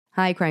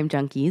Hi, Crime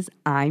Junkies.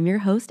 I'm your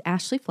host,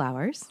 Ashley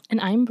Flowers.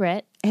 And I'm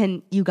Britt.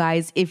 And you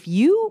guys, if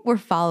you were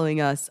following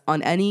us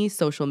on any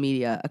social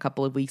media a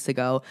couple of weeks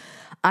ago,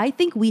 I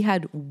think we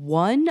had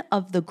one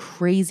of the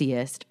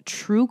craziest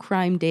true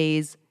crime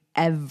days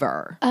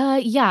ever.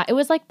 Yeah, it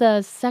was like the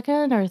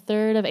 2nd or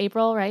 3rd of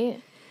April,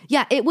 right?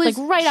 Yeah, it was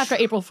like right after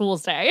April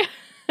Fool's Day.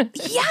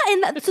 Yeah,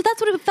 and so that's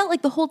what it felt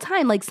like the whole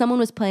time. Like someone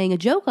was playing a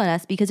joke on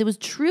us because it was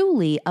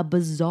truly a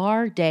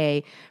bizarre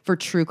day for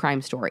true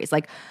crime stories.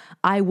 Like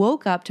I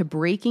woke up to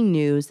breaking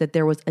news that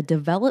there was a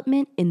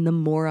development in the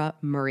Maura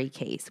Murray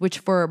case, which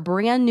for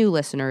brand new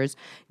listeners,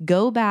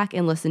 go back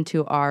and listen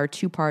to our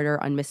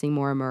two-parter on missing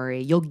Maura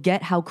Murray. You'll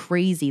get how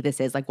crazy this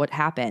is, like what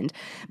happened.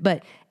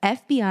 But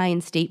FBI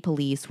and state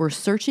police were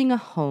searching a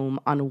home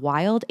on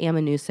Wild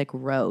Ammonoosuc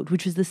Road,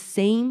 which was the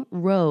same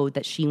road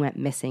that she went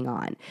missing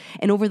on.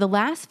 And over the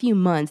last few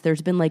months,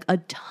 there's been like a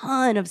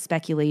ton of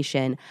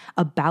speculation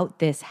about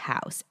this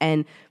house.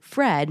 And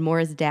Fred,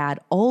 Maura's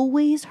dad,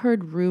 always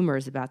heard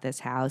rumors about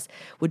this house,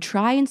 would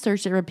try and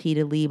search it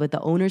repeatedly, but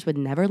the owners would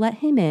never let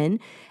him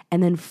in.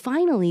 And then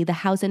finally, the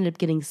house ended up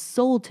getting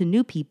sold to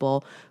new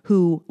people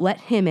who let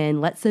him in,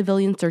 let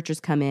civilian searchers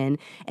come in.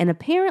 And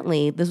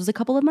apparently, this was a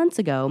couple of months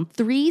ago,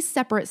 3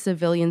 separate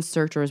civilian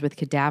searchers with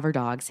cadaver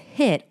dogs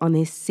hit on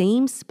the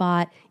same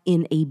spot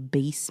in a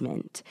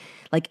basement.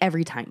 Like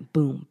every time,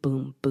 boom,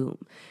 boom, boom.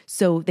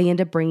 So they end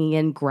up bringing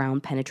in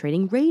ground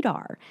penetrating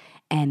radar.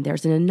 And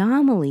there's an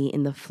anomaly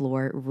in the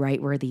floor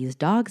right where these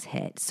dogs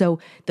hit. So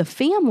the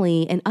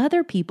family and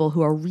other people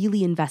who are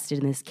really invested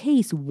in this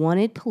case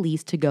wanted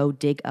police to go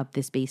dig up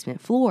this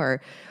basement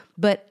floor.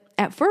 But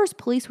at first,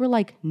 police were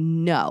like,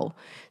 no.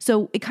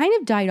 So it kind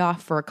of died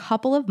off for a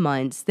couple of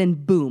months. Then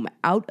boom,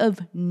 out of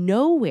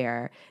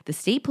nowhere, the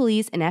state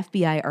police and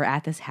FBI are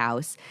at this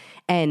house.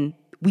 And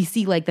we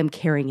see like them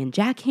carrying in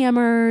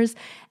jackhammers,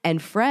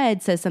 and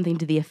Fred says something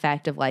to the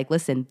effect of like,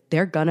 listen,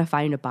 they're gonna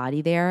find a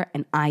body there,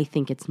 and I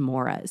think it's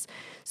Maura's.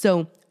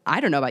 So I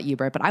don't know about you,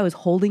 Britt, but I was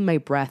holding my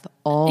breath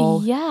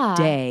all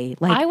day.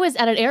 Like I was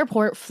at an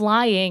airport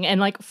flying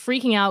and like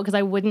freaking out because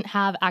I wouldn't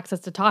have access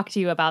to talk to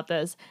you about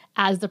this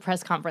as the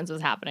press conference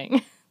was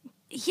happening.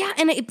 Yeah,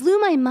 and it blew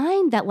my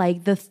mind that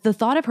like the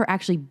thought of her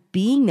actually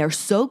being there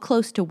so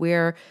close to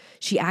where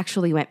she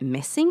actually went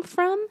missing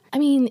from. I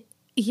mean,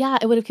 yeah,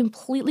 it would have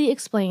completely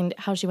explained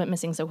how she went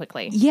missing so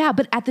quickly. Yeah,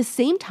 but at the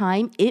same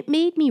time, it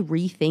made me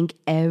rethink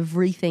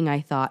everything I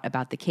thought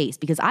about the case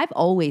because I've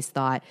always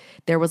thought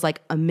there was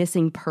like a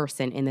missing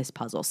person in this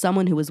puzzle,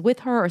 someone who was with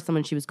her or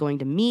someone she was going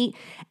to meet,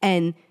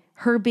 and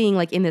her being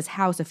like in this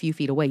house a few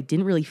feet away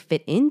didn't really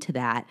fit into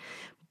that.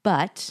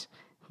 But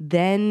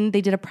then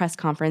they did a press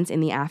conference in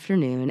the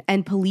afternoon,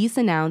 and police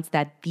announced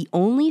that the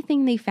only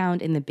thing they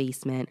found in the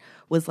basement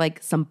was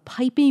like some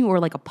piping or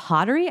like a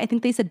pottery. I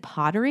think they said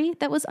pottery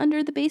that was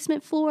under the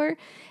basement floor.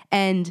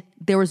 And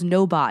there was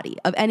no body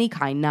of any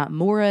kind, not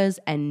Maura's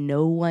and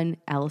no one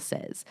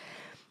else's.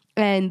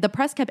 And the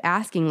press kept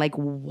asking, like,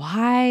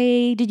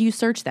 why did you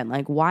search them?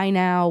 Like, why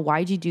now?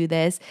 Why'd you do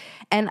this?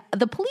 And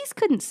the police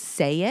couldn't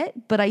say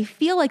it, but I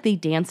feel like they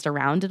danced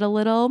around it a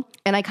little.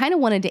 And I kind of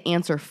wanted to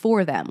answer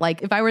for them.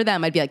 Like, if I were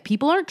them, I'd be like,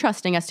 people aren't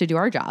trusting us to do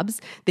our jobs.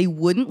 They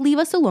wouldn't leave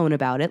us alone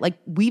about it. Like,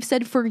 we've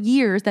said for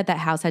years that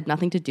house had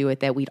nothing to do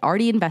with it. We'd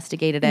already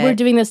investigated it. We're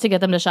doing this to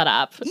get them to shut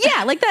up.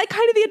 Yeah, like that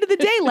kind of the end of the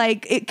day.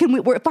 Like,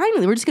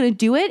 we're just going to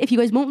do it. If you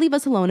guys won't leave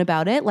us alone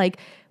about it, like,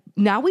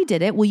 now we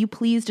did it. Will you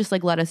please just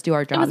like let us do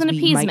our jobs? It was an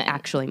appeasement. We might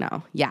actually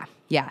know.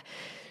 Yeah.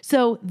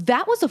 So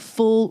that was a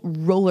full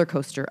roller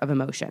coaster of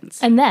emotions.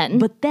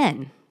 But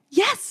then,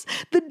 yes,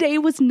 the day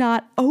was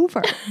not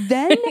over.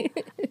 Then,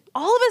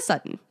 all of a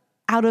sudden,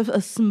 out of a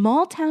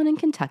small town in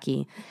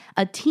Kentucky,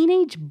 a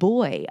teenage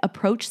boy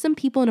approached some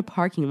people in a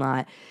parking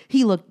lot.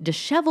 He looked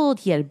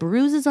disheveled. He had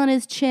bruises on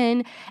his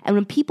chin. And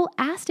when people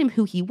asked him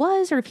who he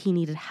was or if he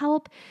needed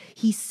help,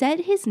 he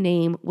said his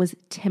name was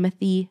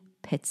Timmothy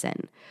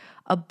Pitzen,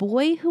 a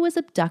boy who was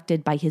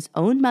abducted by his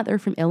own mother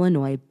from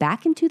Illinois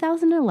back in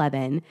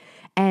 2011.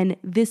 And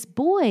this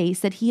boy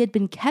said he had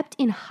been kept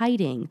in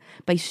hiding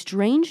by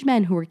strange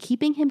men who were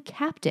keeping him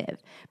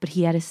captive, but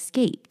he had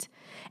escaped.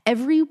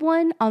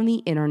 Everyone on the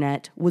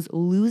internet was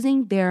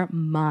losing their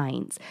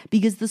minds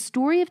because the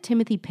story of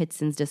Timothy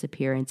Pitzen's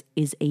disappearance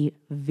is a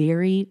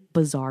very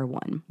bizarre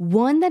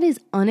one that is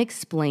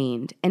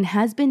unexplained and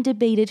has been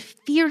debated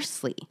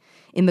fiercely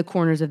in the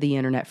corners of the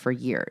internet for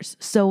years.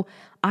 So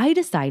I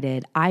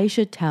decided I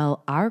should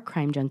tell our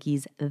crime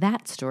junkies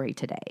that story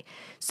today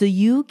so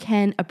you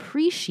can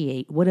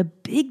appreciate what a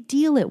big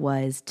deal it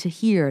was to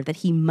hear that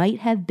he might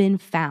have been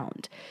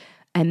found.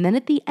 And then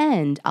at the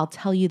end, I'll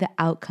tell you the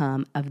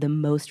outcome of the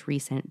most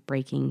recent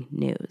breaking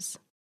news.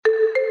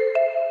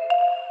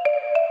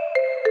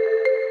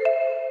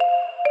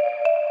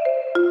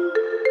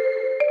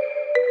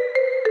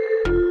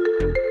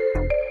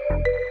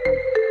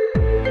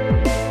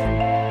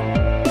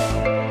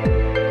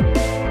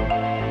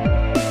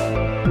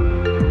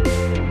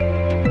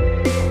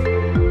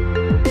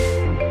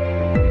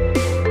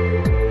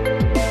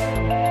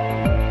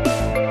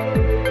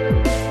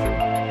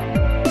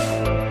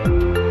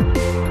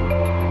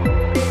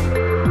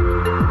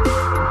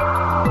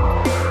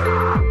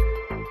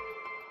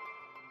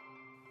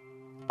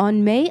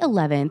 On May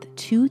 11th,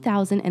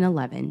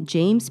 2011,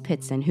 James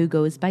Pitzen, who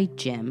goes by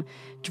Jim,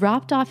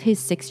 dropped off his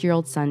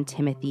 6-year-old son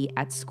Timothy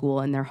at school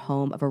in their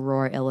home of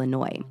Aurora,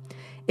 Illinois.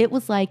 It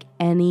was like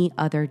any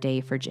other day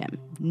for Jim.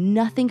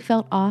 Nothing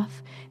felt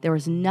off. There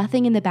was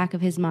nothing in the back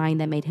of his mind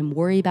that made him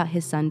worry about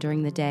his son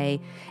during the day.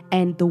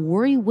 And the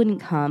worry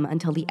wouldn't come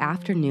until the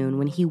afternoon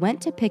when he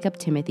went to pick up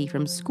Timothy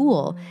from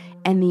school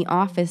and the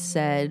office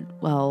said,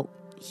 well,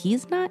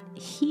 he's not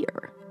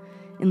here.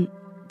 And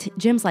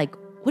Jim's like,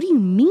 what do you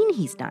mean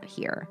he's not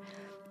here?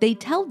 They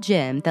tell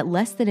Jim that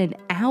less than an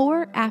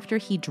hour after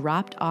he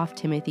dropped off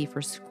Timothy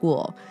for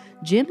school,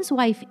 Jim's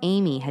wife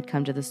Amy had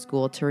come to the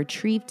school to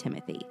retrieve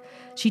Timothy.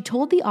 She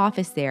told the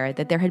office there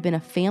that there had been a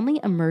family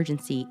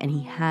emergency and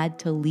he had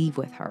to leave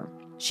with her.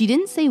 She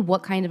didn't say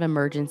what kind of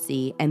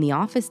emergency, and the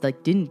office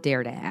didn't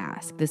dare to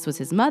ask. This was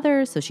his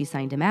mother, so she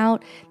signed him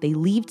out. They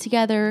leave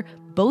together,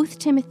 both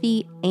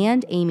Timothy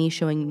and Amy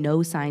showing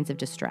no signs of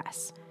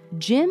distress.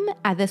 Jim,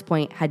 at this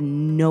point, had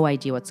no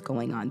idea what's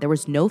going on. There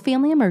was no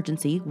family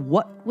emergency.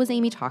 What was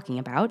Amy talking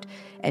about?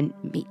 And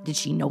did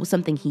she know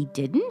something he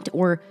didn't?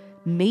 Or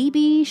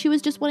maybe she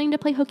was just wanting to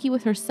play hooky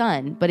with her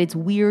son, but it's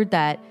weird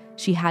that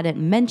she hadn't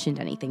mentioned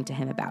anything to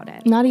him about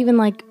it. Not even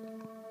like,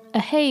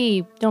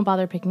 hey, don't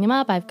bother picking him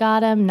up. I've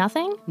got him.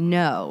 Nothing?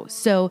 No.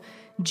 So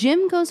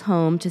Jim goes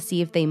home to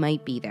see if they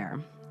might be there,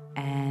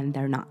 and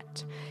they're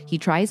not. He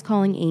tries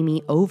calling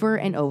Amy over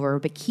and over,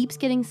 but keeps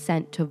getting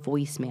sent to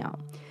voicemail.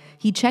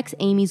 He checks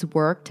Amy's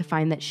work to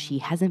find that she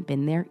hasn't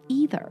been there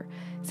either.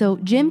 So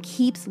Jim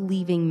keeps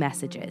leaving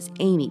messages.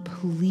 Amy,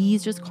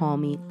 please just call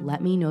me.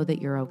 Let me know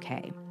that you're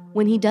okay.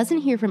 When he doesn't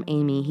hear from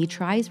Amy, he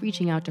tries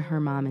reaching out to her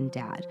mom and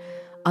dad,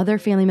 other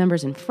family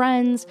members and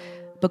friends,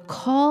 but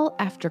call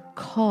after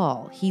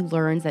call, he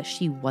learns that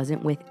she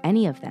wasn't with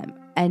any of them,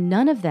 and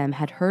none of them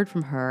had heard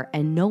from her,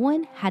 and no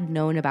one had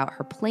known about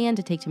her plan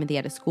to take Timothy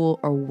out of school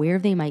or where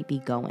they might be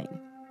going.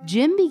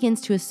 Jim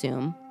begins to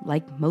assume,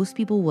 like most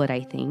people would,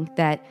 I think,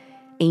 that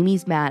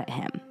Amy's mad at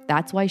him.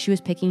 That's why she was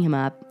picking him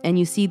up. And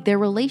you see, their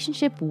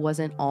relationship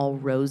wasn't all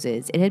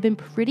roses. It had been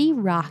pretty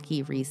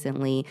rocky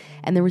recently,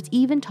 and there was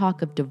even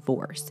talk of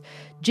divorce.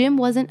 Jim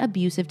wasn't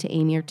abusive to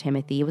Amy or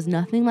Timothy. It was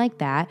nothing like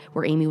that,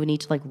 where Amy would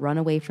need to run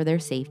away for their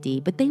safety,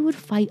 but they would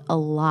fight a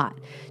lot.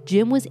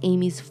 Jim was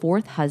Amy's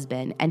 4th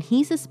husband, and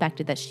he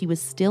suspected that she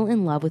was still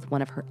in love with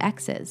one of her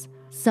exes.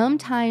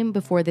 Sometime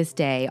before this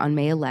day, on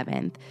May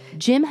 11th,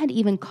 Jim had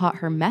even caught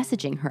her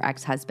messaging her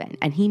ex-husband,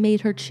 and he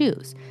made her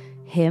choose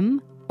him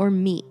or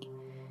me.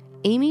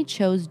 Amy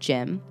chose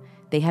Jim.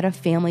 They had a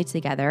family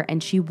together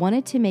and she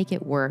wanted to make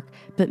it work,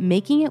 but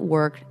making it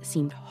work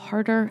seemed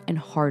harder and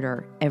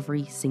harder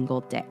every single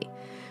day.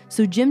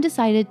 So Jim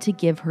decided to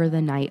give her the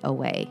night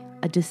away,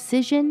 a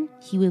decision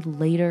he would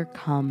later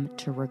come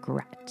to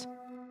regret.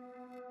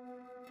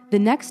 The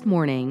next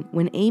morning,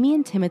 when Amy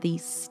and Timothy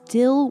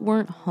still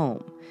weren't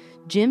home,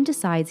 Jim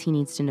decides he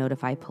needs to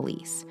notify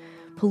police.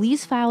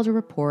 Police filed a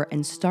report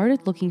and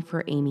started looking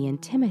for Amy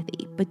and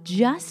Timothy, but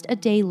just a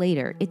day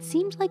later, it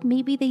seemed like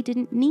maybe they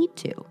didn't need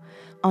to.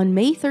 On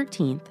May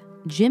 13th,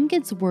 Jim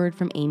gets word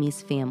from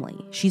Amy's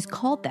family. She's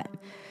called them.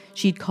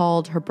 She'd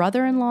called her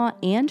brother-in-law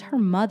and her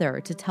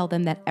mother to tell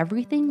them that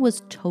everything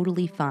was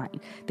totally fine.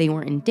 They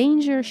weren't in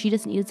danger, she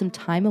just needed some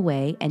time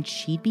away, and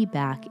she'd be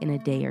back in a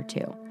day or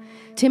two.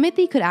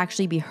 Timothy could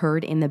actually be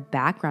heard in the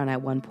background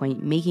at one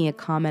point making a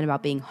comment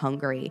about being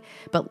hungry,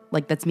 but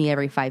that's me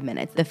every 5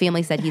 minutes. The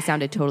family said he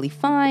sounded totally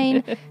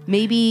fine.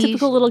 Maybe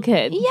typical little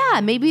kid.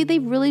 Yeah, maybe they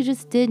really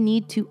just did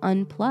need to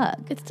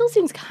unplug. It still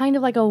seems kind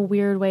of like a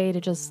weird way to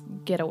just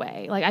get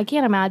away. I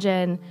can't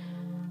imagine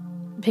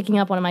picking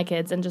up one of my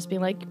kids and just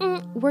being like,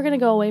 we're going to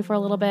go away for a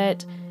little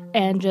bit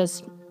and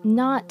just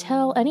not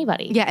tell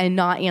anybody. Yeah, and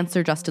not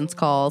answer Justin's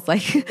calls.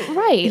 Right.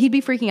 He'd be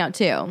freaking out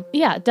too.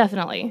 Yeah,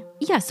 definitely.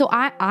 Yeah, so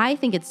I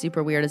think it's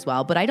super weird as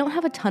well, but I don't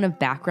have a ton of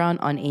background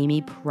on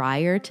Amy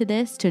prior to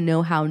this to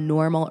know how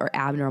normal or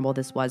abnormal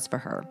this was for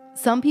her.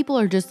 Some people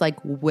are just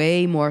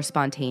way more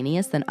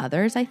spontaneous than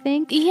others, I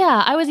think.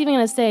 Yeah, I was even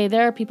going to say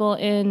there are people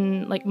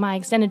in my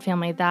extended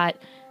family that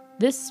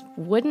this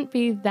wouldn't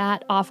be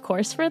that off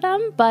course for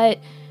them, but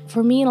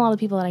for me and a lot of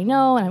people that I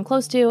know and I'm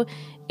close to,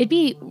 it'd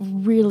be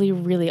really,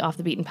 really off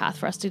the beaten path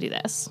for us to do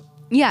this.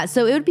 Yeah,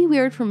 so it would be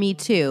weird for me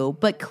too,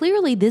 but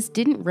clearly this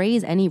didn't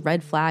raise any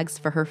red flags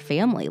for her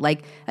family.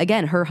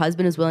 Again, her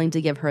husband is willing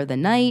to give her the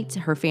night.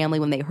 Her family,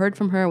 when they heard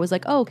from her, was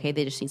like, oh, okay,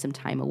 they just need some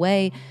time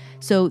away.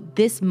 So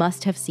this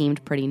must have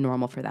seemed pretty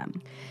normal for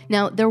them.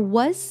 Now, there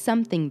was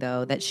something,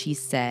 though, that she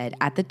said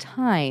at the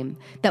time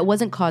that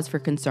wasn't cause for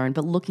concern,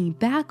 but looking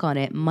back on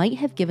it might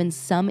have given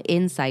some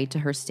insight to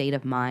her state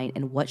of mind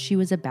and what she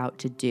was about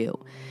to do.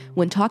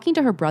 When talking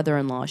to her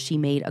brother-in-law, she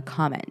made a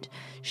comment.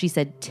 She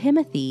said,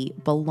 Timothy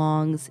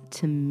belongs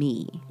to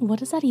me. What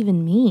does that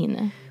even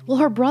mean? Well,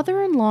 her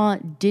brother-in-law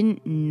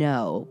didn't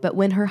know, but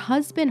when her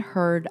husband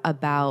heard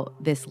about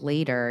this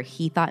later,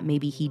 he thought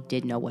maybe he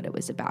did know what it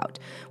was about.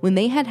 When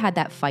they had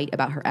that fight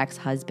about her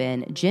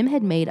ex-husband, Jim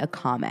had made a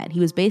comment.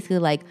 He was basically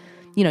like,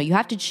 you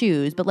have to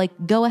choose, but like,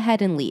 go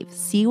ahead and leave.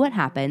 See what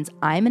happens.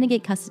 I'm going to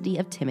get custody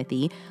of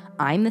Timothy.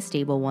 I'm the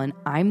stable one.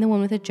 I'm the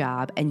one with a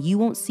job, and you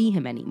won't see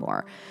him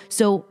anymore.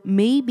 So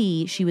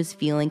maybe she was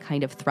feeling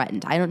kind of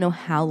threatened. I don't know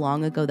how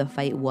long ago the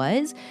fight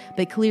was,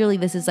 but clearly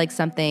this is like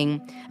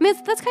something,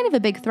 that's kind of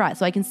a big threat.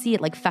 So I can see it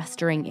like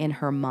festering in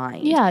her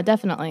mind. Yeah,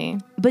 definitely.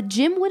 But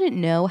Jim wouldn't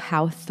know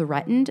how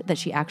threatened that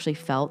she actually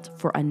felt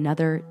for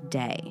another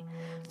day.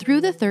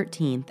 Through the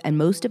 13th and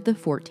most of the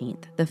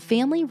 14th, the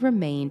family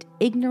remained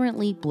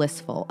ignorantly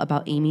blissful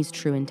about Amy's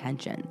true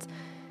intentions.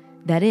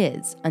 That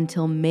is,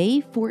 until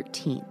May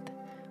 14th,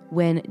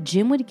 when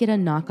Jim would get a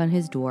knock on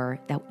his door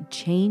that would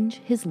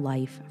change his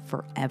life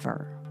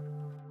forever.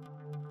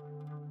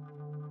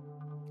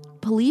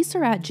 Police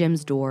are at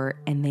Jim's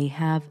door and they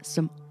have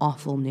some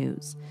awful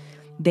news.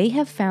 They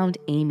have found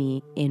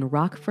Amy in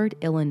Rockford,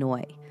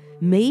 Illinois.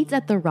 Maids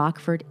at the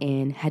Rockford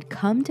Inn had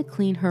come to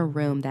clean her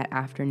room that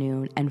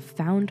afternoon and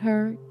found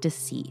her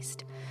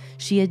deceased.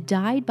 She had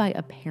died by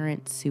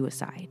apparent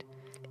suicide.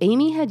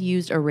 Amy had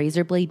used a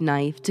razor blade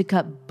knife to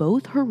cut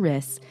both her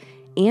wrists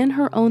and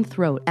her own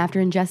throat after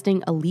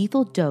ingesting a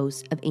lethal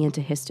dose of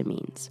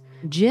antihistamines.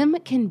 Jim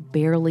can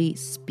barely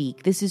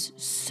speak. This is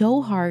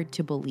so hard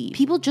to believe.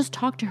 People just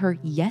talked to her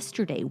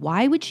yesterday.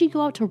 Why would she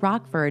go out to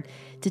Rockford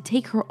to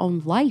take her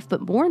own life?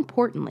 But more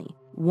importantly,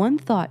 one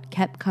thought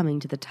kept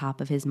coming to the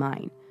top of his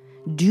mind.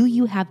 Do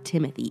you have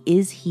Timothy?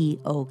 Is he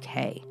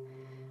okay?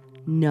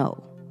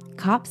 No.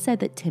 Cops said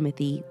that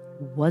Timothy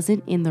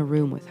wasn't in the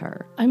room with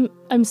her.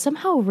 I'm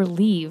somehow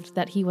relieved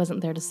that he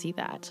wasn't there to see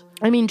that.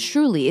 I mean,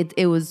 truly,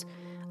 it was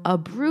a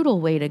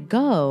brutal way to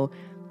go,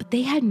 but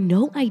they had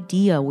no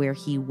idea where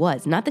he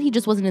was. Not that he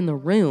just wasn't in the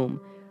room.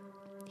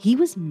 He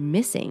was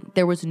missing.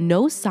 There was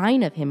no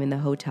sign of him in the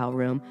hotel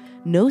room,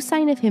 no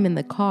sign of him in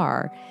the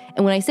car.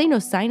 And when I say no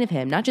sign of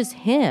him, not just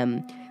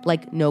him,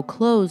 like no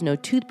clothes, no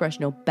toothbrush,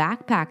 no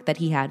backpack that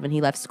he had when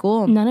he left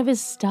school. None of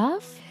his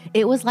stuff?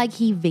 It was like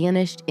he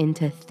vanished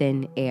into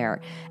thin air.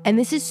 And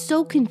this is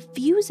so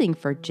confusing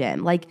for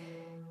Jim. Like,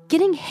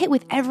 getting hit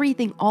with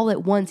everything all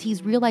at once,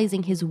 he's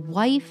realizing his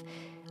wife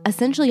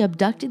essentially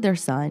abducted their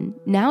son.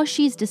 Now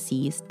she's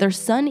deceased. Their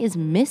son is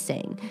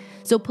missing.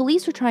 So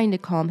police are trying to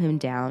calm him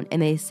down,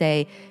 and they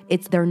say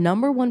it's their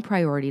number one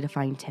priority to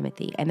find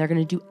Timothy, and they're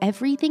going to do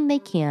everything they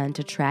can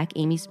to track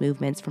Amy's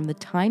movements from the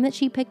time that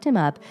she picked him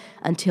up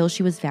until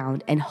she was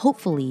found, and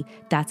hopefully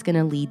that's going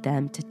to lead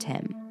them to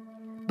Tim.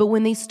 But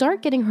when they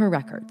start getting her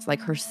records,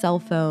 like her cell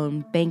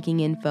phone,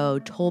 banking info,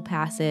 toll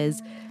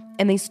passes,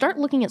 and they start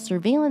looking at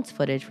surveillance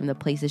footage from the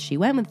places she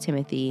went with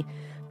Timothy,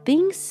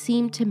 things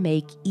seem to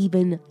make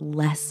even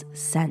less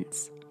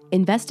sense.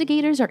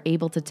 Investigators are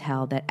able to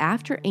tell that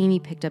after Amy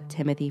picked up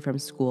Timothy from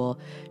school,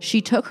 she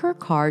took her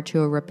car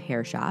to a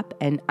repair shop,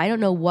 and I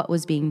don't know what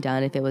was being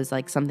done, if it was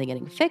like something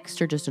getting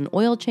fixed or just an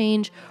oil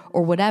change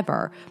or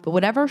whatever, but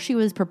whatever she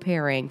was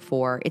preparing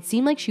for, it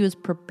seemed like she was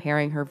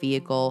preparing her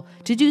vehicle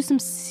to do some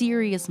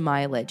serious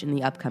mileage in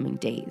the upcoming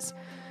days.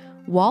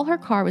 While her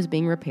car was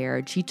being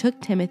repaired, she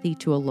took Timothy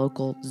to a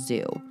local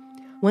zoo.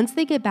 Once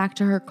they get back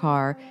to her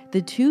car,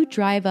 the two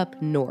drive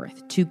up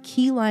north to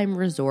Key Lime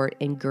Resort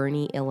in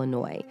Gurnee,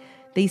 Illinois.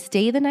 They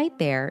stay the night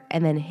there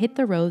and then hit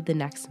the road the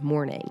next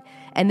morning.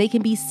 And they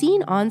can be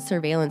seen on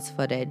surveillance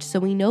footage,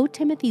 so we know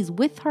Timothy's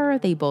with her.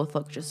 They both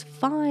look just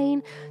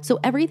fine. So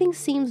everything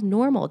seems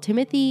normal.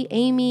 Timothy,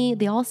 Amy,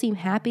 they all seem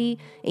happy.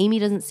 Amy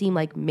doesn't seem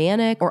like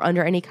manic or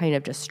under any kind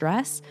of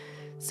distress.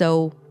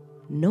 So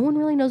no one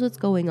really knows what's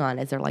going on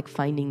as they're like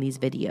finding these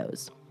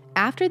videos.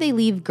 After they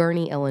leave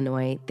Gurnee,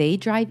 Illinois, they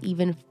drive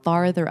even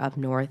farther up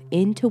north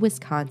into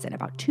Wisconsin,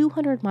 about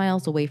 200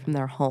 miles away from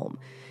their home.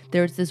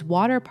 There's this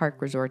water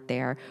park resort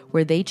there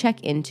where they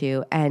check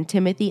into, and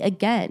Timothy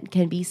again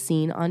can be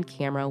seen on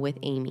camera with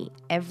Amy.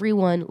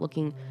 Everyone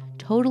looking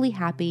totally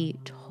happy,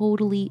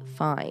 totally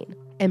fine.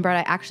 And Brett,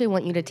 I actually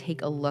want you to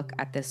take a look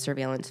at this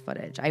surveillance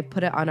footage. I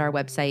put it on our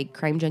website,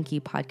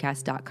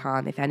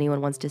 crimejunkiepodcast.com, if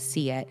anyone wants to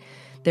see it.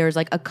 There's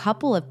like a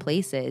couple of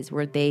places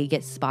where they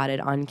get spotted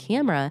on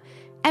camera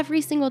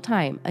every single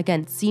time.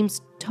 Again, seems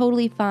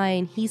totally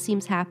fine. He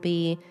seems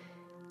happy.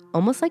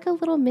 Almost like a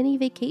little mini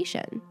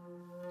vacation.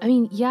 I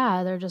mean,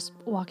 yeah, they're just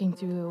walking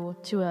through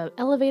to an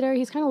elevator.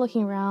 He's kind of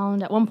looking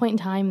around. At one point in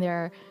time,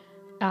 they're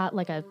at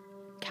like a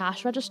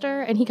cash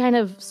register, and he kind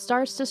of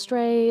starts to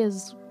stray,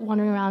 is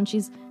wandering around.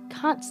 She's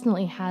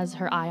constantly has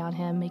her eye on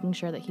him, making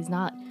sure that he's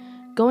not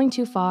going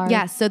too far.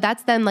 Yeah, so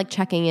that's them like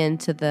checking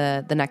into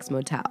the next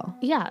motel.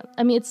 Yeah,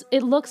 I mean,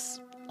 it looks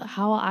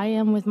how I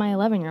am with my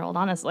 11-year-old,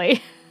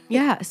 honestly.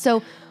 Yeah,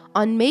 so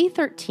on May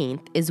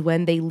 13th is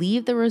when they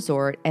leave the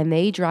resort and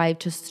they drive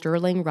to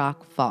Sterling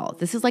Rock Falls.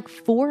 This is like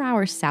 4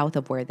 hours south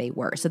of where they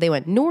were. So they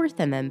went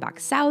north and then back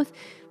south.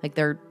 Like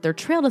their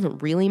trail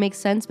doesn't really make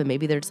sense, but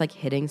maybe they're just like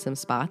hitting some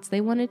spots they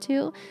wanted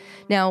to.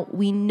 Now,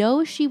 we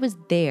know she was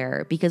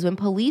there because when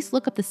police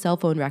look up the cell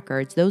phone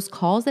records, those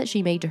calls that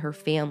she made to her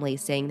family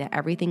saying that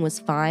everything was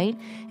fine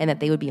and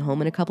that they would be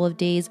home in a couple of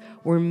days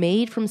were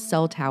made from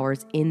cell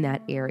towers in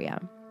that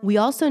area. We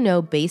also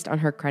know, based on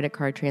her credit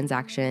card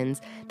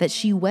transactions, that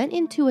she went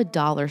into a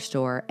dollar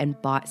store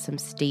and bought some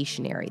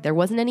stationery. There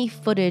wasn't any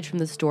footage from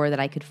the store that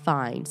I could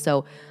find,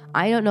 so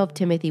I don't know if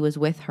Timothy was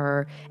with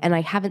her, and I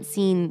haven't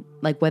seen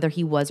whether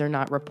he was or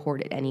not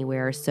reported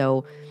anywhere,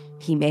 so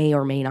he may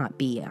or may not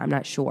be. I'm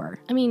not sure.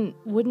 I mean,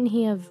 wouldn't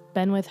he have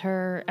been with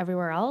her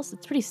everywhere else?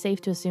 It's pretty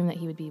safe to assume that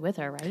he would be with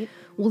her, right?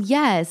 Well,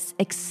 yes,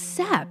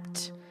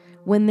 except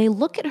when they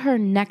look at her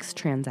next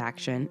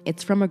transaction,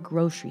 it's from a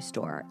grocery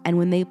store. And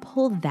when they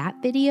pull that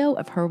video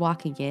of her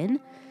walking in,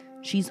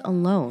 she's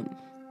alone.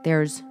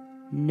 There's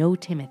no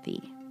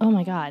Timothy. Oh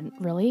my God,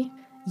 really?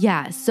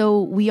 Yeah,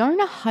 so we aren't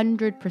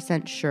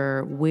 100%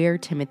 sure where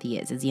Timothy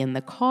is. Is he in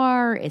the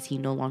car? Is he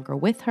no longer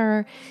with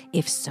her?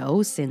 If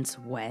so, since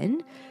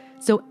when?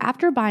 So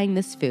after buying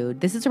this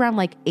food, this is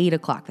around 8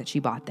 o'clock that she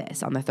bought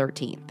this on the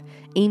 13th.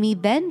 Amy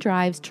then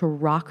drives to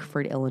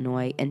Rockford,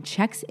 Illinois, and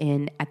checks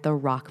in at the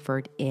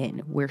Rockford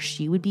Inn, where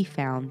she would be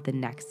found the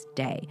next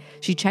day.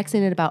 She checks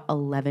in at about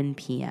 11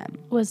 p.m.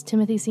 Was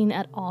Timothy seen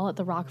at all at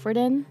the Rockford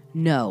Inn?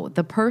 No,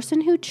 the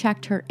person who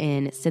checked her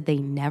in said they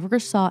never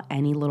saw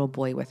any little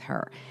boy with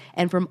her.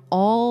 And from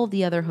all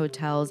the other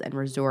hotels and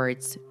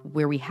resorts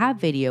where we have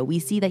video, we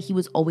see that he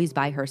was always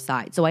by her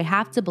side. So I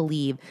have to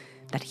believe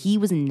that he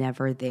was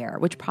never there,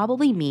 which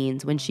probably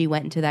means when she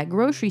went into that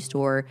grocery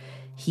store,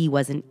 he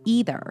wasn't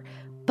either.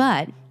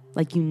 But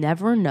you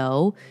never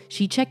know.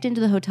 She checked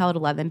into the hotel at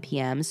 11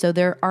 p.m. So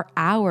there are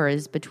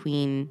hours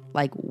between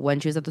when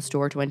she was at the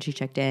store to when she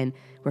checked in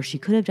where she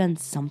could have done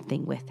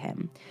something with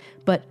him.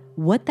 But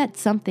what that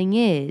something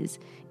is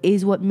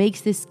what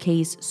makes this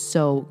case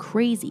so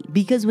crazy.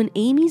 Because when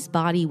Amy's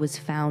body was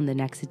found the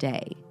next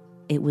day,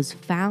 it was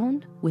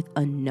found with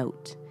a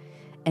note.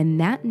 And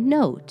that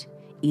note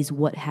is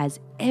what has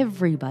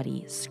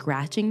everybody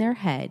scratching their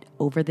head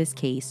over this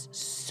case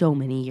so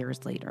many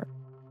years later.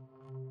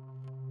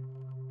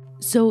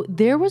 So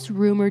there was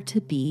rumored to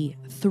be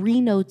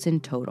 3 notes in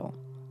total.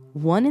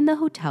 One in the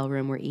hotel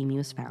room where Amy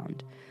was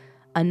found.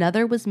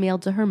 Another was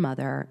mailed to her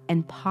mother,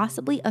 and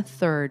possibly a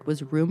third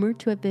was rumored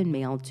to have been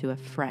mailed to a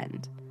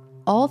friend.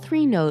 All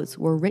 3 notes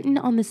were written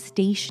on the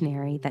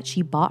stationery that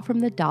she bought from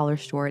the dollar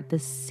store the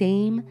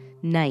same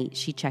night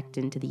she checked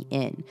into the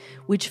inn,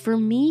 which for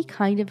me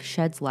kind of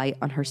sheds light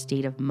on her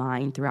state of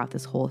mind throughout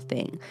this whole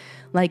thing.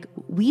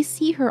 We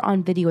see her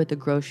on video at the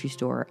grocery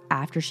store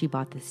after she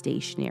bought the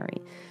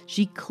stationery.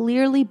 She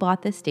clearly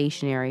bought the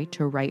stationery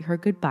to write her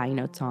goodbye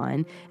notes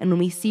on, and when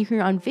we see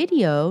her on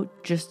video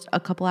just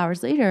a couple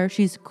hours later,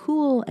 she's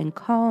cool and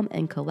calm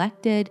and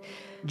collected,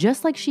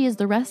 just like she is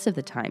the rest of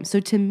the time. So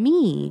to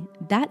me,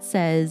 that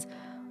says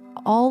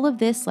all of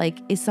this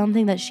is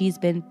something that she's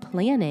been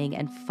planning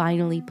and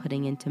finally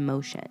putting into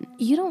motion.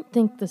 You don't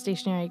think the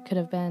stationery could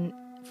have been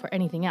for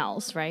anything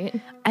else, right?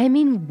 I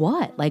mean,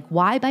 what?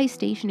 Why buy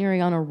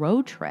stationery on a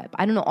road trip?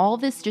 I don't know. All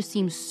of this just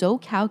seems so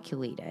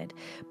calculated.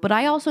 But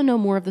I also know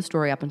more of the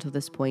story up until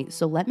this point,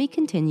 so let me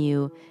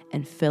continue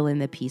and fill in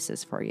the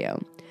pieces for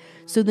you.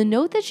 So the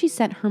note that she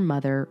sent her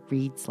mother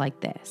reads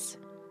like this.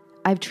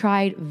 I've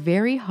tried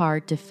very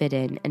hard to fit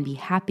in and be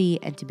happy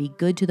and to be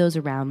good to those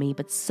around me,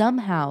 but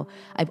somehow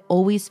I've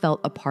always felt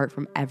apart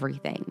from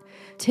everything.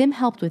 Tim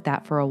helped with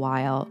that for a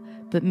while,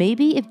 but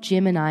maybe if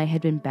Jim and I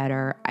had been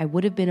better, I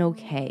would have been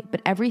okay,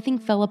 but everything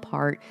fell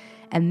apart,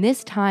 and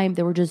this time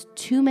there were just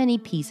too many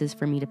pieces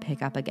for me to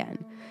pick up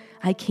again.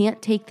 I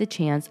can't take the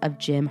chance of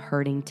Jim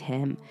hurting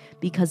Tim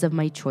because of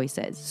my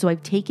choices, so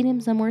I've taken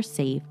him somewhere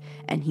safe,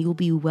 and he will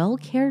be well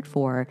cared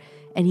for,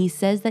 and he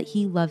says that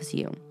he loves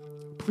you.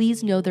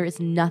 Please know there is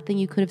nothing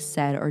you could have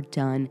said or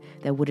done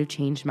that would have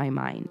changed my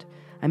mind.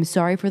 I'm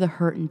sorry for the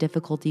hurt and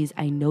difficulties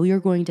I know you're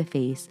going to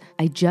face.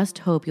 I just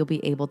hope you'll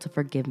be able to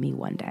forgive me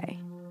one day.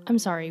 I'm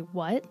sorry,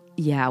 what?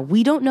 Yeah,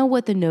 we don't know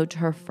what the note to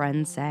her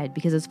friend said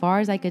because as far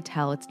as I could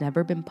tell, it's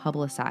never been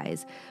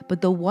publicized. But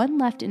the one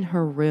left in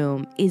her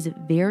room is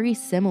very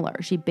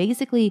similar. She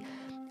basically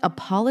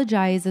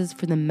apologizes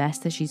for the mess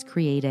that she's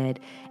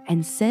created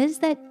and says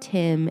that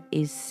Tim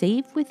is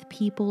safe with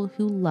people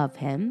who love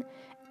him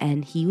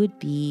and he would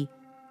be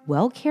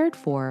well cared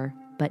for,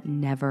 but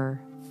never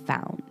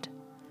found.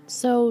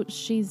 So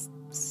she's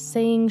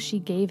saying she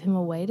gave him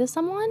away to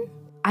someone?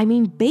 I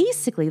mean,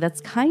 basically, that's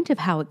kind of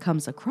how it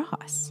comes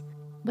across.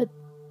 But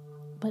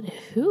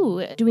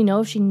who? Do we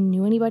know if she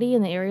knew anybody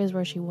in the areas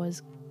where she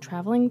was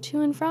traveling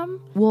to and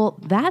from? Well,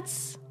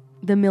 that's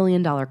the $1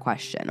 million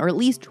question, or at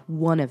least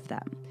one of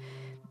them.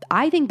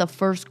 I think the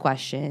first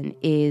question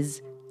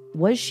is,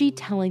 was she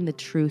telling the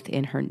truth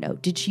in her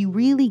note? Did she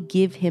really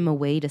give him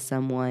away to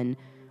someone,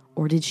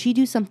 or did she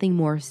do something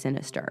more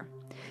sinister?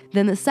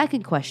 Then the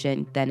second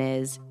question then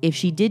is, if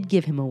she did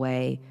give him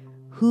away,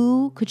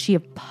 who could she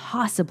have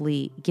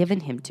possibly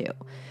given him to?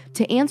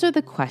 To answer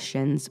the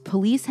questions,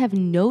 police have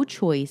no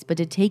choice but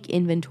to take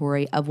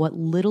inventory of what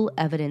little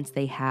evidence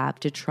they have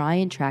to try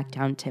and track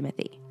down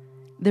Timothy.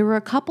 There were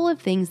a couple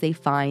of things they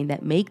find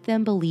that make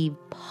them believe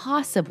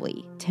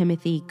possibly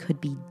Timothy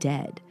could be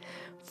dead.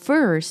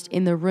 First,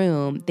 in the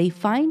room, they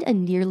find a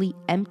nearly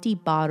empty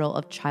bottle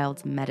of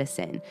child's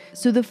medicine.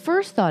 So the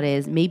first thought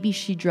is maybe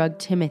she drugged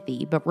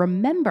Timothy, but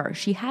remember,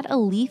 she had a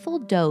lethal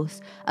dose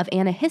of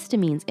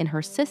antihistamines in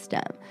her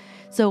system.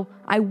 So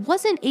I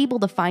wasn't able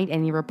to find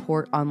any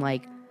report on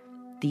like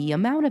the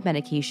amount of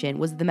medication.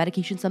 Was the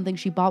medication something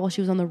she bought while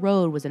she was on the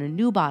road? Was it a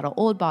new bottle,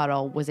 old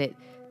bottle? Was it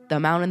the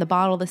amount in the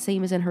bottle the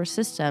same as in her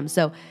system?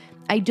 So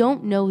I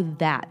don't know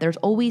that. There's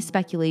always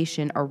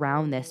speculation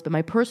around this, but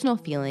my personal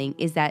feeling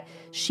is that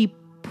she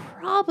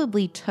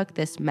probably took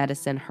this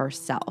medicine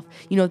herself.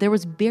 You know, there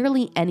was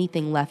barely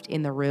anything left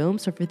in the room.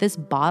 So for this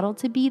bottle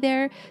to be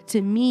there,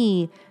 to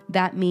me,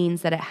 that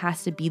means that it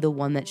has to be the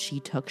one that she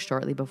took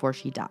shortly before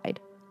she died.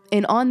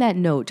 And on that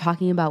note,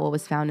 talking about what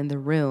was found in the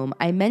room,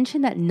 I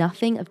mentioned that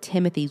nothing of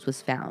Timothy's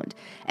was found.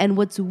 And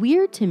what's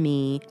weird to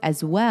me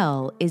as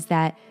well is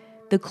that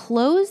the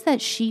clothes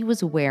that she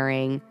was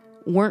wearing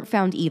weren't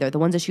found either, the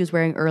ones that she was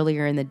wearing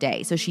earlier in the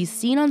day. So she's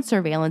seen on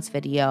surveillance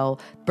video,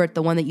 but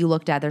the one that you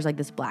looked at, there's like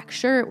this black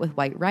shirt with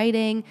white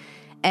writing.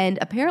 And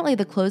apparently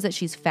the clothes that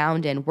she's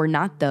found in were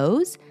not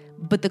those,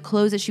 but the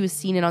clothes that she was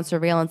seen in on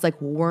surveillance like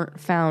weren't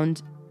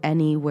found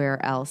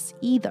anywhere else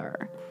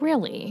either.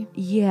 Really?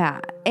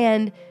 Yeah.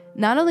 And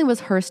not only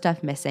was her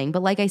stuff missing,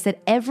 but like I said,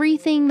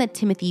 everything that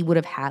Timothy would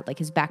have had, like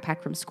his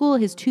backpack from school,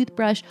 his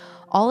toothbrush,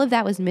 all of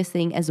that was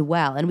missing as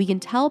well. And we can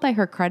tell by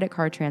her credit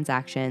card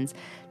transactions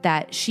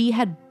that she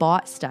had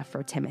bought stuff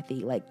for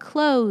Timothy, like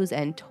clothes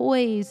and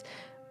toys,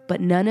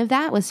 but none of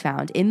that was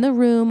found in the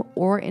room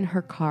or in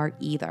her car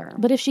either.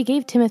 But if she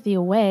gave Timothy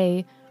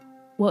away,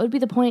 what would be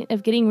the point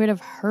of getting rid of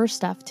her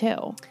stuff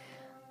too?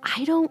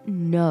 I don't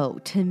know.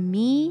 To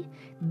me,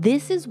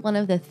 this is one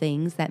of the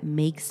things that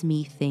makes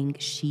me think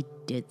she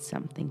did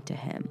something to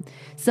him.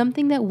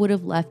 Something that would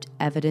have left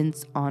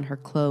evidence on her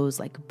clothes,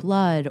 like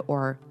blood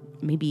or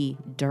maybe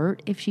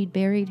dirt if she'd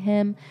buried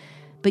him.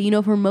 But you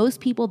know, for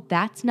most people,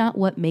 that's not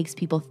what makes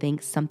people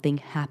think something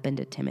happened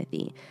to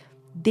Timothy.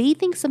 They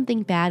think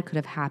something bad could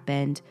have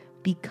happened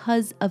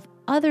because of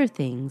other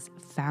things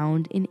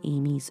found in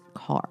Amy's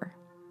car.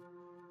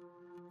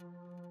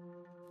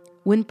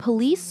 When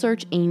police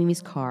searched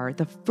Amy's car,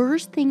 the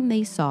first thing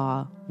they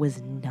saw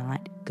was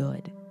not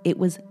good. It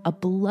was a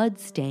blood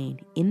stain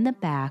in the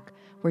back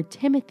where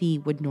Timothy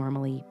would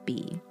normally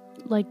be.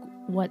 Like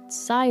what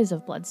size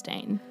of blood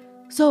stain?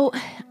 So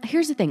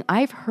here's the thing.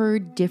 I've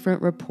heard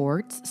different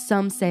reports.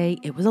 Some say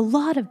it was a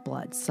lot of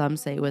blood. Some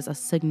say it was a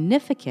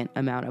significant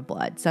amount of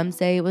blood. Some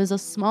say it was a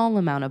small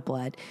amount of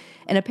blood.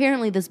 And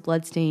apparently this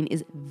blood stain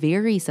is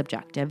very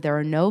subjective. There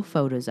are no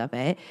photos of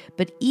it.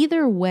 But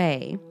either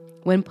way,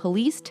 when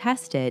police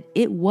tested,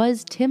 it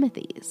was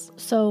Timothy's.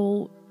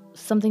 So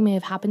something may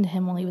have happened to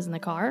him while he was in the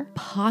car?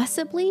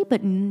 Possibly,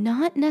 but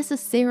not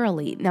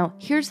necessarily. Now,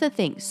 here's the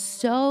thing.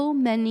 So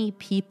many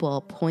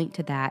people point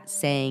to that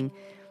saying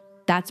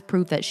that's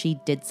proof that she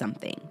did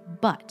something.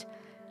 But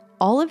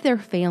all of their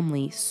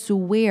family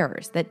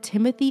swears that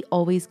Timothy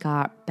always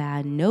got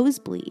bad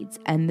nosebleeds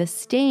and the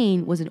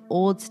stain was an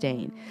old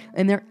stain.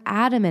 And they're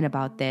adamant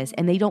about this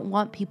and they don't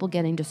want people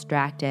getting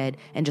distracted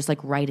and just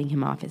like writing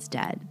him off as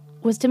dead.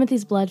 Was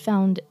Timothy's blood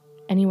found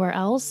anywhere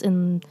else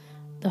in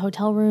the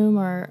hotel room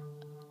or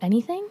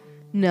anything?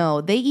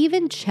 No, they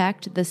even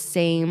checked the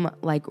same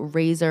like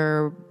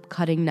razor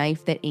cutting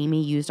knife that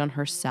Amy used on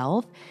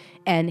herself,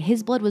 and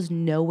his blood was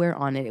nowhere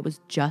on it. It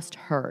was just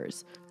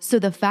hers. So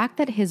the fact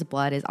that his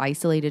blood is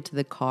isolated to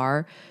the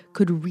car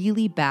could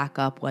really back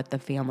up what the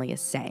family is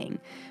saying.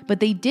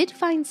 But they did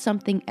find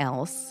something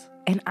else,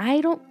 and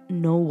I don't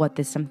know what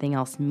this something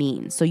else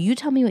means. So you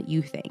tell me what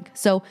you think.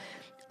 So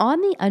on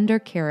the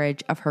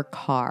undercarriage of her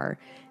car,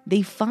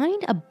 they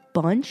find a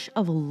bunch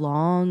of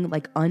long,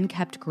 like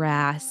unkept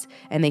grass,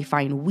 and they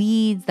find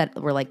weeds that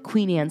were like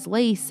Queen Anne's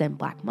lace and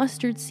black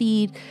mustard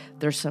seed.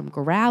 There's some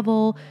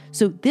gravel.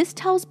 So this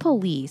tells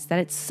police that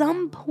at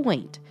some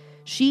point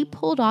she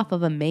pulled off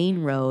of a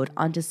main road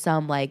onto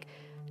some like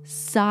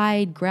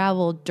side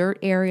gravel dirt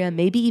area,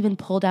 maybe even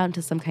pulled out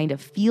into some kind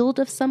of field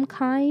of some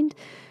kind.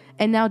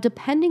 And now,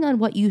 depending on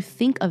what you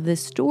think of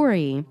this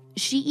story,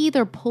 she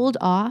either pulled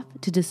off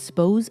to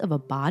dispose of a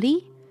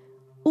body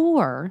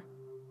or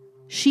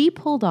she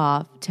pulled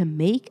off to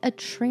make a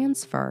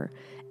transfer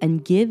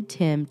and give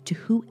Tim to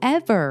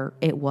whoever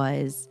it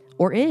was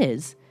or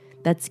is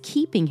that's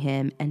keeping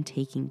him and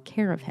taking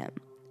care of him.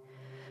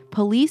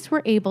 Police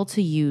were able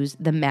to use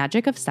the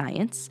magic of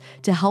science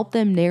to help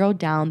them narrow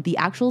down the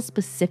actual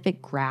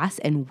specific grass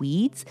and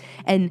weeds.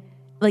 And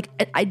like,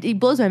 it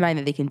blows my mind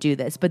that they can do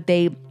this, but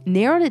they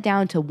narrowed it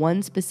down to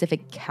one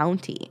specific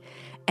county.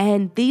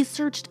 And they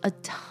searched a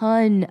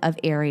ton of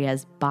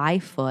areas by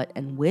foot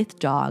and with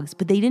dogs,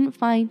 but they didn't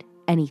find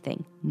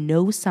anything.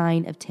 No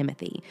sign of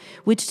Timothy,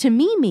 which to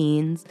me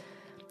means,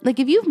 like,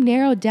 if you've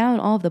narrowed down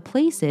all the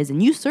places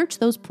and you search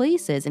those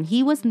places and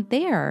he wasn't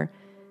there,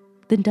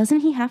 then doesn't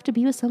he have to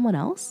be with someone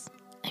else?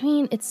 I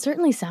mean, it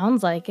certainly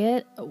sounds like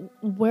it.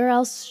 Where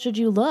else should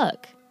you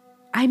look?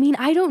 I mean,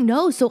 I don't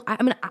know. So,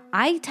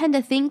 I tend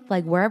to think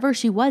like wherever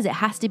she was, it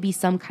has to be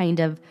some kind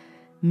of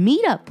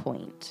meetup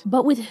point.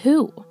 But with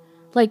who?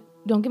 Like,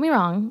 don't get me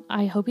wrong,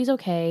 I hope he's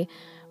okay,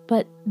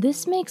 but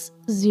this makes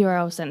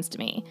zero sense to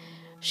me.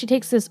 She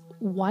takes this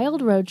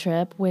wild road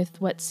trip with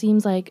what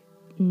seems like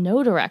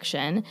no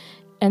direction,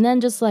 and then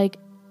just like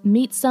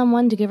meets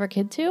someone to give her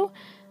kid to?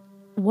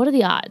 What are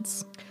the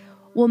odds?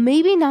 Well,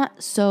 maybe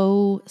not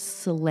so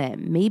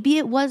slim. Maybe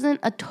it wasn't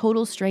a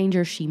total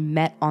stranger she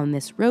met on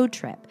this road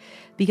trip.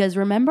 Because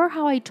remember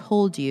how I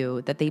told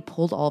you that they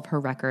pulled all of her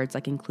records,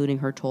 like including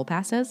her toll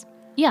passes?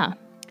 Yeah.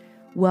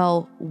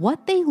 Well,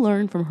 what they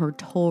learned from her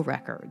toll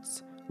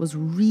records was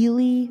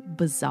really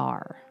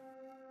bizarre.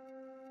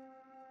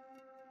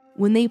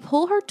 When they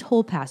pull her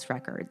toll pass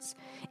records,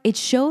 it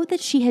showed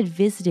that she had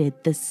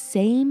visited the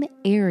same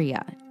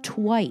area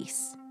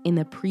twice in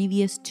the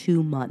previous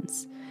 2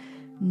 months.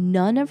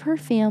 None of her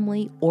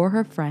family or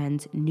her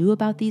friends knew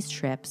about these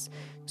trips,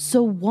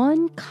 so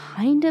one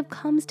kind of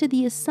comes to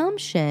the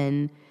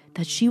assumption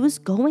that she was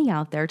going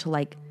out there to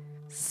like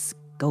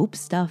scope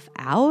stuff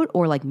out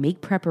or like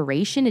make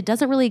preparation. It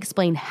doesn't really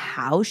explain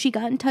how she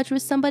got in touch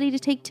with somebody to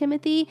take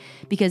Timothy,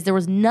 because there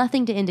was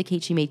nothing to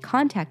indicate she made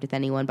contact with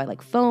anyone by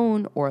like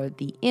phone or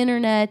the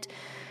internet.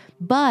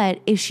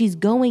 But if she's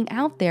going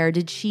out there,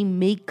 did she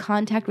make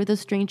contact with a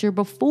stranger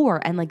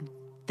before and like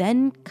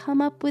then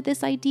come up with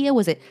this idea?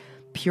 Was it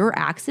pure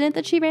accident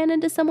that she ran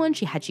into someone?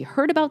 Had she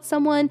heard about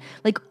someone?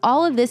 Like,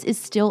 all of this is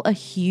still a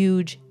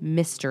huge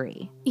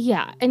mystery.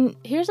 Yeah, and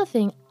here's the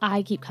thing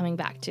I keep coming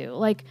back to.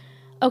 Like,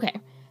 okay,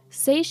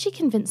 say she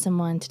convinced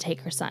someone to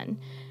take her son.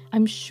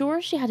 I'm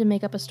sure she had to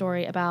make up a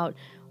story about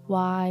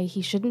why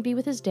he shouldn't be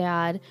with his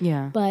dad.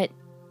 Yeah. But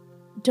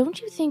don't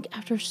you think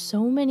after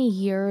so many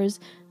years,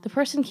 the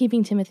person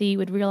keeping Timothy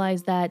would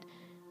realize that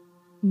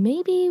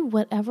maybe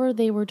whatever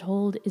they were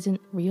told isn't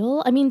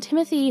real? I mean,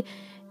 Timothy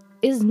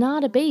is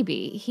not a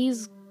baby.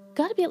 He's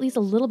got to be at least a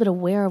little bit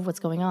aware of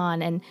what's going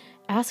on, and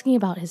asking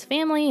about his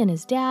family and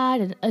his dad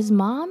and his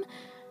mom,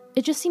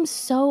 it just seems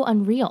so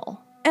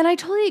unreal. And I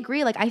totally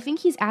agree. Like, I think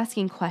he's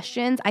asking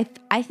questions.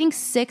 I think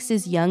 6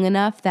 is young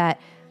enough that,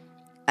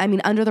 I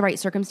mean, under the right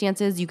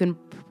circumstances, you can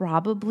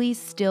probably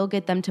still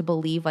get them to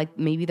believe like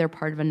maybe they're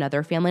part of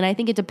another family. And I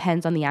think it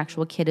depends on the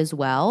actual kid as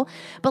well.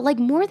 But like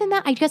more than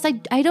that, I guess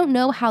I don't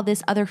know how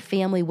this other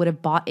family would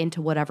have bought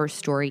into whatever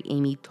story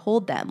Amy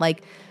told them.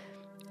 Like,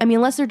 I mean,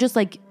 unless they're just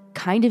like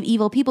kind of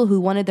evil people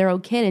who wanted their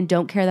own kid and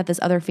don't care that this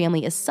other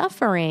family is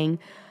suffering,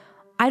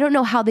 I don't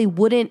know how they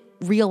wouldn't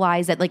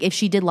realize that, like, if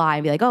she did lie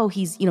and be like, oh,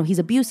 he's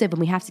abusive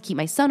and we have to keep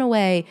my son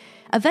away.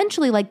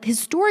 Eventually, like, his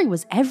story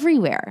was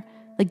everywhere.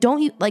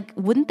 Like,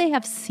 wouldn't they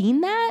have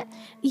seen that?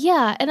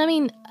 Yeah. And I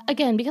mean,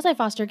 again, because I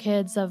foster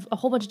kids of a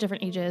whole bunch of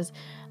different ages,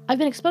 I've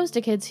been exposed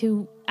to kids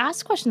who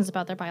ask questions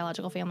about their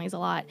biological families a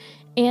lot.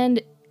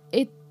 And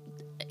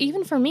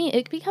even for me,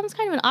 it becomes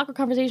kind of an awkward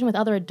conversation with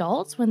other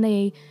adults when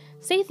they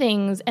say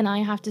things and I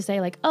have to say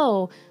like,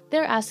 oh,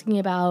 they're asking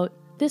about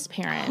this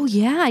parent. Oh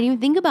yeah, I didn't even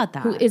think about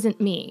that. Who isn't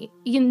me.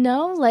 You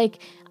know, like,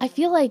 I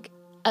feel like,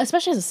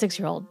 especially as a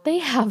 6-year-old, they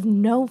have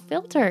no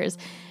filters.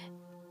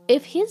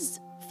 If his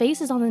face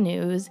is on the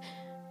news,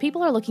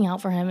 people are looking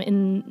out for him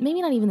in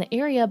maybe not even the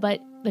area, but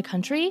the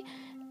country,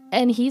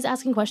 and he's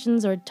asking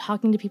questions or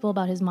talking to people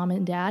about his mom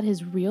and dad,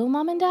 his real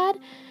mom and dad,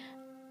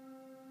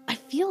 I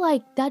feel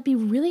like that'd be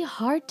really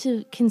hard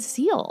to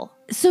conceal.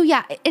 So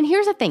yeah, and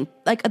here's the thing.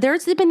 Like,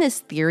 there's been this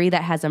theory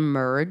that has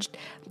emerged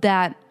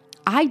that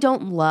I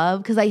don't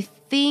love, because I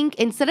think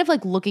instead of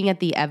like looking at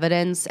the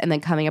evidence and then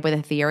coming up with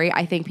a theory,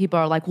 I think people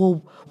are like,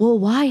 well,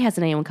 why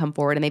hasn't anyone come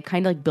forward? And they've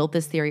kind of like built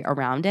this theory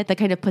around it that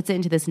kind of puts it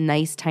into this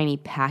nice tiny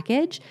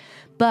package.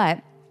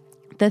 But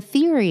the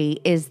theory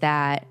is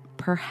that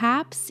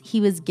perhaps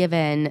he was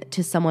given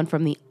to someone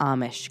from the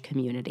Amish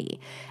community.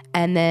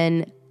 And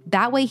then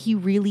that way he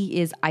really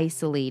is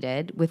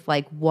isolated with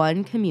like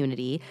one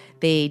community.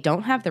 They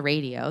don't have the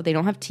radio. They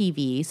don't have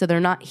TV. So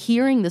they're not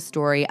hearing the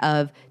story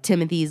of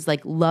Timothy's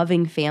like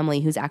loving family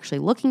who's actually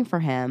looking for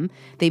him.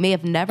 They may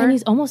have never... And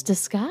he's almost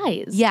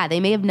disguised. Yeah, they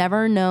may have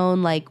never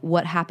known like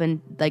what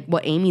happened, like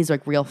what Amy's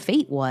like real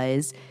fate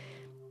was.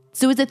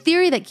 So it's a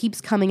theory that keeps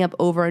coming up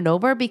over and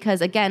over because,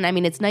 again, I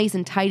mean, it's nice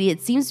and tidy.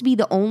 It seems to be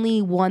the only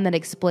one that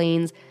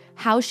explains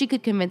how she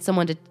could convince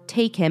someone to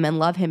take him and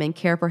love him and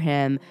care for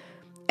him.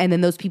 And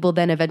then those people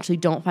then eventually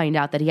don't find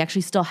out that he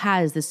actually still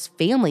has this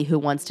family who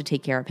wants to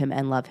take care of him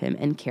and love him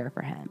and care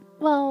for him.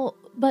 Well,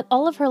 but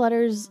all of her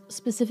letters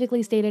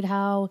specifically stated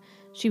how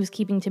she was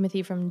keeping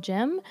Timothy from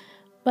Jim.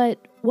 But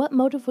what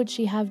motive would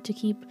she have to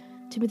keep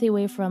Timothy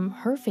away from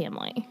her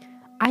family?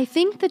 I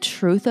think the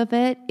truth of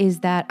it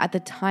is that at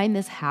the time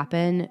this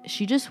happened,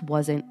 she just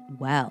wasn't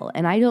well.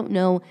 And I don't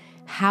know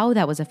how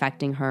that was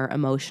affecting her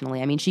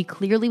emotionally. I mean, she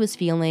clearly was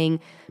feeling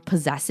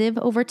possessive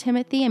over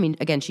Timothy. I mean,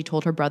 again, she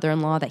told her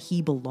brother-in-law that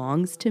he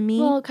belongs to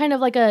me. Well, kind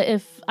of like a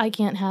if I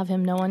can't have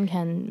him, no one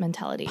can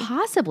mentality.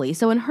 Possibly.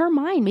 So in her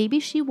mind, maybe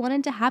she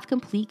wanted to have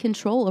complete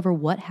control over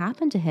what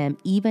happened to him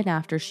even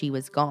after she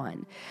was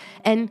gone.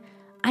 And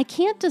I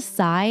can't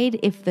decide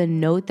if the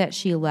note that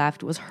she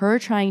left was her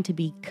trying to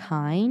be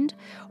kind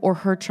or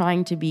her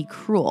trying to be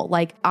cruel.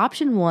 Like,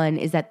 option one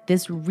is that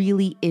this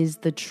really is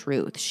the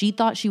truth. She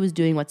thought she was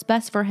doing what's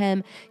best for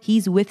him.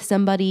 He's with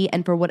somebody,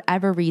 and for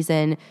whatever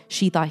reason,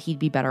 she thought he'd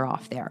be better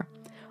off there.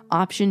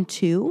 Option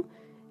two,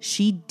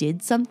 she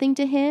did something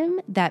to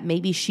him that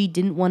maybe she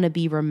didn't want to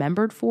be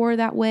remembered for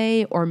that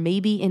way, or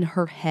maybe in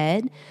her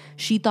head,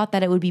 she thought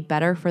that it would be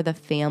better for the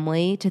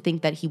family to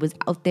think that he was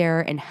out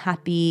there and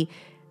happy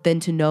than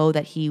to know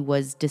that he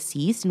was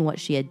deceased and what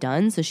she had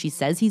done. So she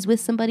says he's with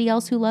somebody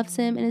else who loves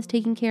him and is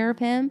taking care of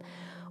him.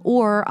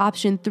 Or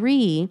option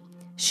three,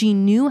 she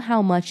knew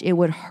how much it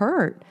would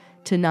hurt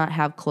to not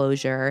have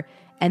closure.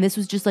 And this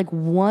was just like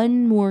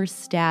one more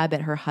stab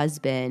at her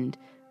husband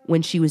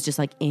when she was just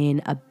like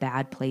in a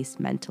bad place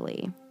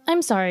mentally.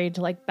 I'm sorry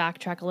to like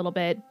backtrack a little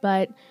bit,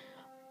 but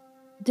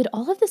did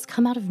all of this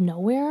come out of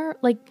nowhere?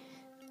 Like,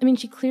 I mean,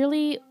 she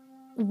clearly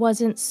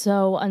wasn't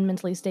so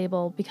unmentally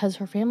stable because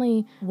her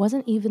family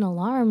wasn't even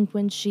alarmed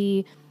when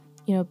she,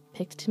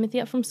 picked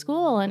Timothy up from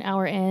school an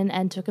hour in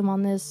and took him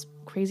on this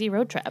crazy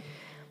road trip.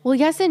 Well,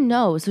 yes and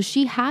no. So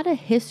she had a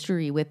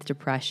history with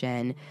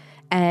depression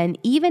and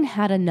even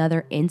had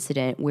another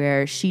incident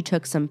where she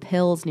took some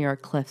pills near a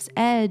cliff's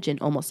edge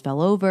and almost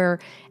fell over,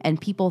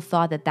 and people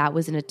thought that that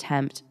was an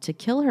attempt to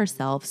kill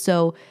herself.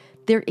 So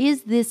there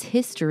is this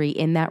history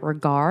in that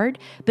regard.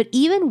 But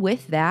even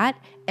with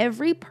that,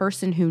 every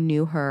person who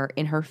knew her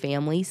in her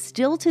family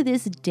still to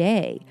this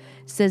day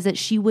says that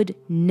she would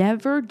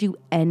never do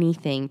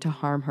anything to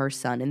harm her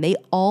son. And they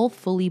all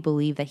fully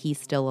believe that he's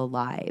still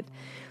alive.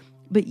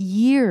 But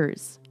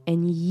years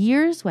and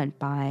years went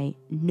by.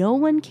 No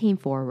one came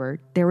forward.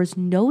 There was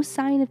no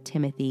sign of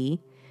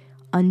Timothy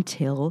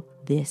until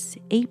this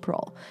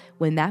April,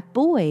 when that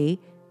boy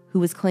who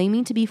was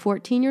claiming to be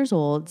 14 years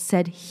old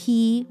said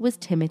he was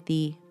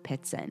Timothy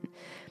Pitzen.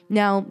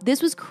 Now,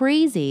 this was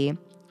crazy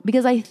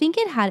because I think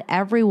it had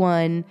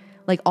everyone,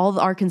 like all of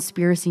our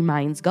conspiracy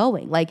minds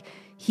going. Like,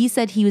 he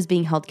said he was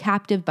being held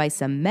captive by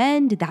some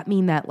men. Did that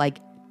mean that like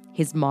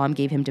his mom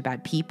gave him to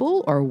bad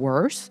people, or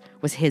worse,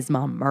 was his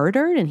mom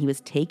murdered and he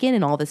was taken,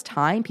 and all this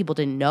time people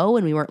didn't know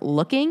and we weren't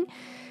looking?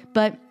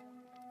 But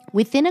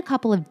within a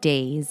couple of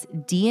days,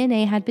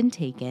 DNA had been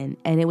taken,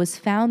 and it was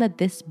found that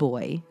this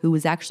boy, who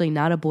was actually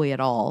not a boy at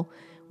all,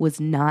 was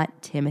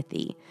not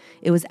Timothy.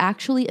 It was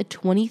actually a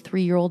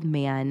 23-year-old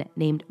man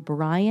named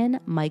Brian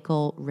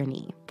Michael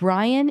Rennie.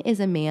 Brian is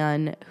a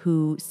man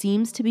who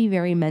seems to be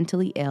very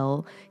mentally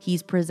ill.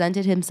 He's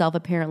presented himself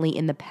apparently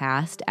in the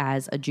past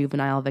as a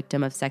juvenile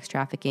victim of sex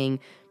trafficking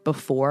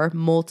before,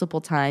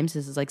 multiple times.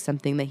 This is like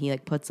something that he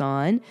puts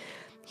on.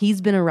 He's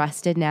been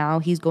arrested now.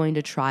 He's going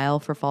to trial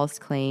for false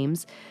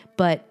claims,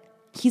 but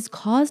he's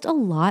caused a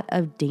lot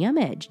of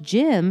damage.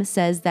 Jim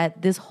says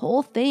that this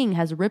whole thing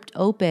has ripped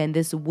open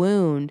this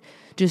wound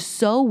just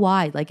so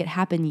wide, like it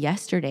happened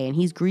yesterday, and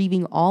he's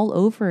grieving all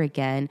over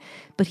again.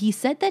 But he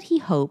said that he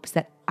hopes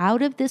that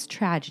out of this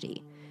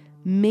tragedy,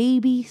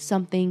 maybe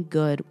something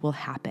good will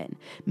happen.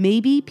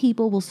 Maybe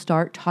people will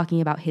start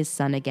talking about his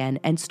son again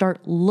and start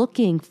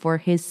looking for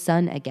his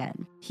son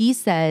again. He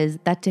says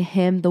that to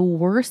him, the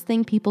worst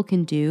thing people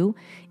can do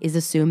is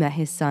assume that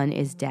his son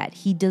is dead.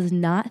 He does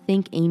not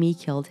think Amy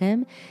killed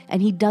him,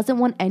 and he doesn't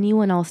want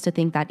anyone else to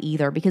think that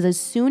either, because as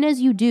soon as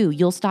you do,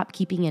 you'll stop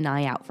keeping an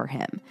eye out for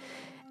him.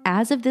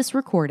 As of this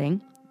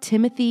recording,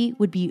 Timothy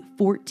would be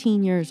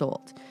 14 years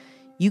old.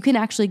 You can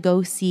actually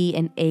go see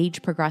an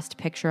age-progressed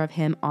picture of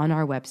him on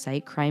our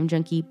website,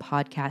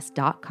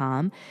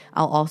 crimejunkiepodcast.com.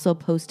 I'll also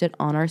post it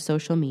on our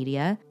social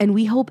media. And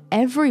we hope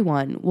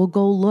everyone will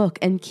go look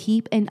and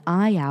keep an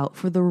eye out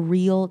for the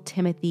real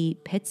Timothy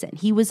Pitzen.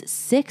 He was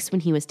 6 when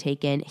he was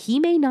taken. He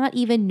may not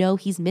even know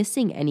he's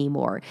missing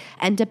anymore.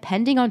 And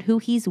depending on who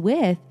he's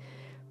with,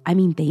 I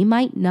mean, they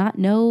might not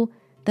know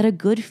that a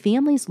good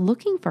family's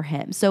looking for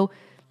him. So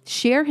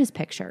share his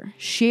picture,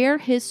 share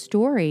his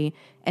story,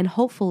 and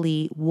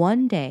hopefully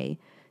one day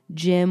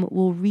Jim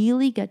will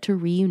really get to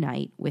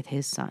reunite with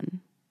his son.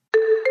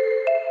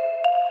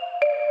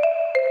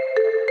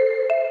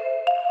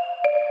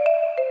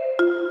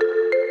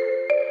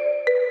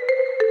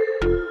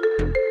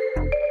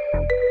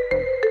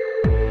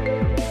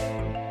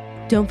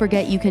 Don't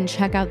forget, you can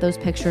check out those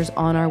pictures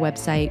on our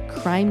website,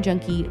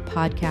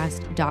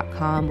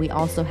 crimejunkiepodcast.com. We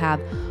also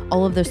have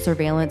all of the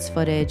surveillance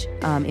footage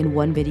in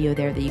one video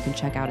there that you can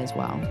check out as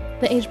well.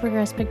 The age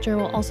progress picture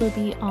will also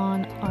be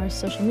on our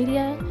social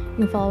media. You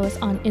can follow us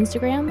on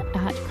Instagram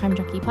at Crime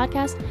Junkie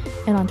Podcast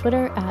and on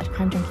Twitter at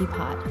Crime Junkie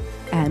Pod.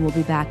 And we'll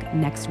be back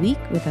next week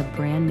with a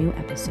brand new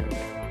episode.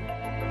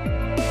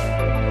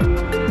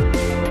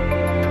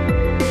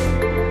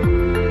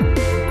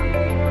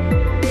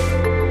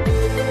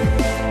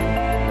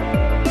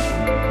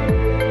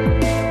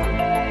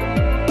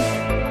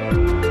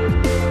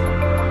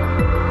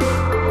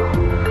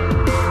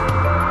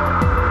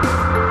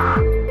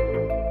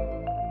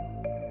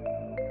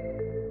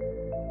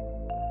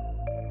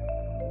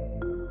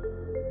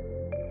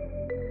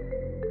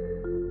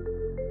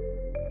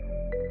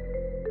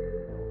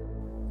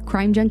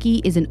 Crime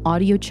Junkie is an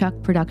Audio Chuck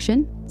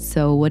production.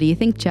 So what do you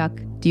think, Chuck?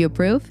 Do you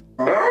approve?